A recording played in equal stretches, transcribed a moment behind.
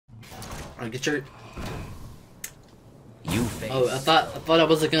Get your. You face. Oh, I thought I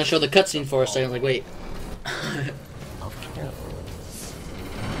wasn't gonna show the cutscene for a second. Like, wait. Of kills.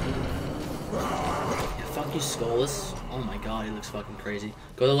 Yeah, fuck you, Skullus. Oh my god, he looks fucking crazy.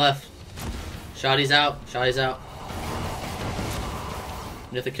 Go to the left. Shotty's out. Shotty's out.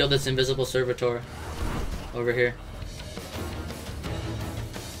 You have to kill this invisible servitor. Over here.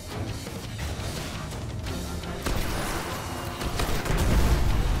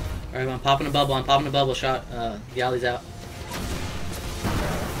 Alright, I'm popping a bubble. I'm popping a bubble. Shot. Galley's out.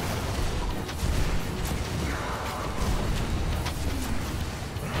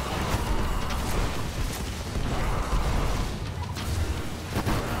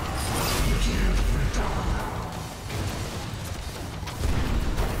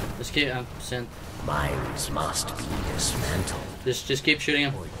 Just keep. Synth. Minds must be dismantled. Just keep shooting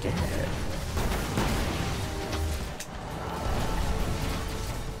him. Or dead.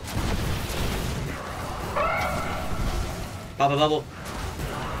 Pop a bubble.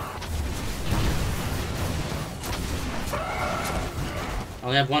 I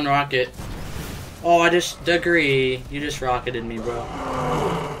only have one rocket. Oh, I just degree. You just rocketed me, bro.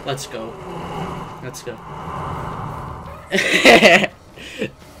 Let's go. Let's go.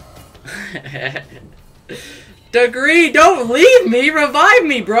 Degree, don't leave me. Revive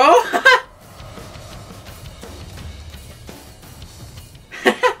me, bro.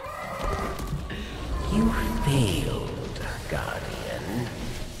 You failed, Guardian.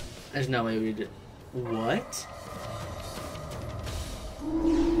 There's no way we did. What?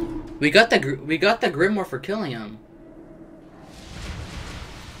 We got the Grimoire for killing him.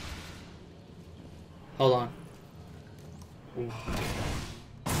 Hold on. Ooh.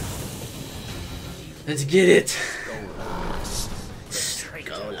 Let's get it.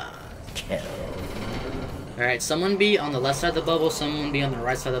 Kill. Alright, someone be on the left side of the bubble, someone be on the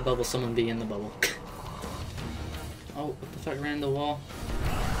right side of the bubble, someone be in the bubble. Oh, what the fuck ran the wall?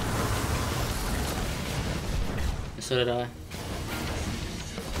 And so did I.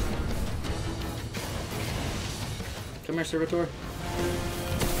 Come here, Servitor.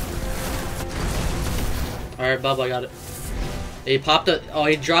 Alright, bubble, I got it. He popped it. Oh,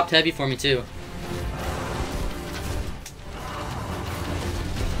 he dropped heavy for me too.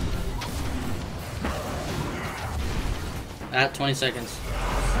 At 20 seconds.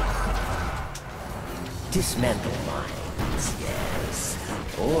 Dismantle minds, yes.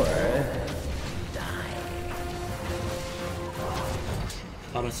 Or die.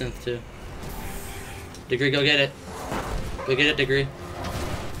 Pop a synth too. Degree, go get it. Go get it, Degree.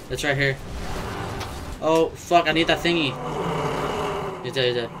 It's right here. Oh, fuck, I need that thingy. He's dead,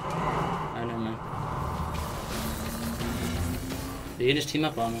 he's dead. Alright, never mind. You can just team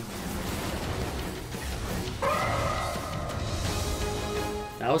up on him.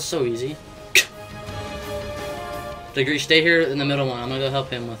 That was so easy. Degree, stay here in the middle one. I'm gonna go help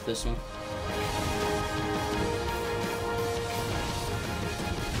him with this one.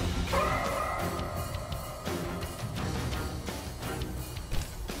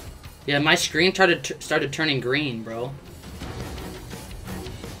 Yeah, my screen started turning green, bro.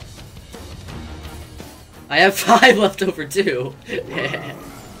 I have 5 left over too.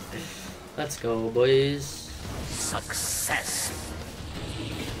 Let's go, boys. Success.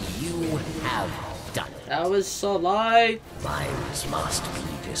 You have done it. That was so light. Minds must be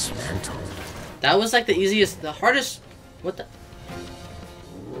dismantled. That was like the easiest, the hardest. What the?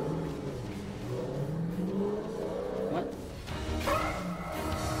 What?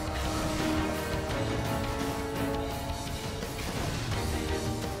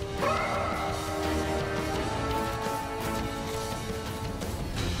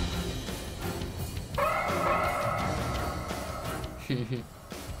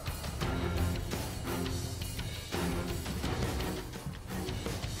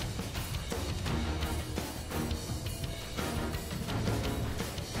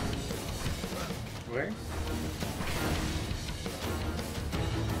 Where?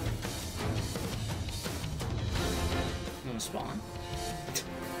 I'm gonna spawn.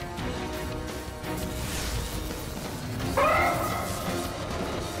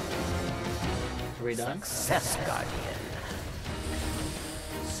 Are we done? Success, Guardian.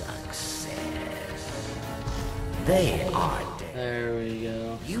 Success. They are dead. There we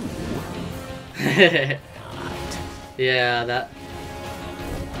go. You not. Yeah, that.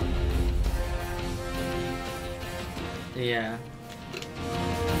 Yeah.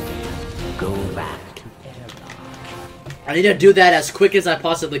 Go back to Airlock. I need to do that as quick as I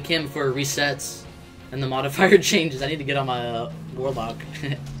possibly can before it resets and the modifier changes. I need to get on my Warlock.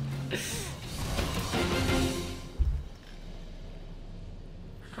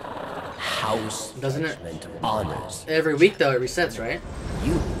 House Doesn't it? Judgment honors. Every week though, it resets, right?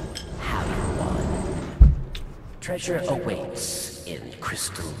 You have won. Treasure awaits in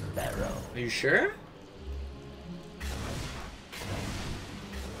Crystal Barrow. Are you sure?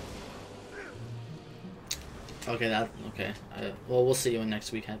 Okay, okay. Well, we'll see when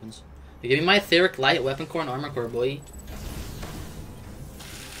next week happens. Give me my etheric light, weapon core, and armor core, boy.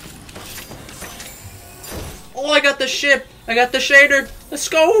 Oh, I got the ship! I got the shader! Let's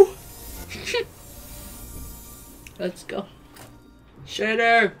go! Let's go.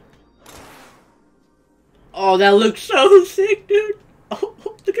 Shader! Oh, that looks so sick, dude! Oh,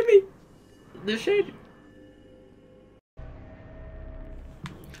 look at me! The shader.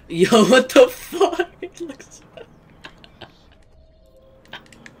 Yo, what the fuck? It looks...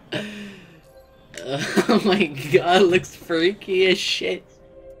 oh my god, it looks freaky as shit.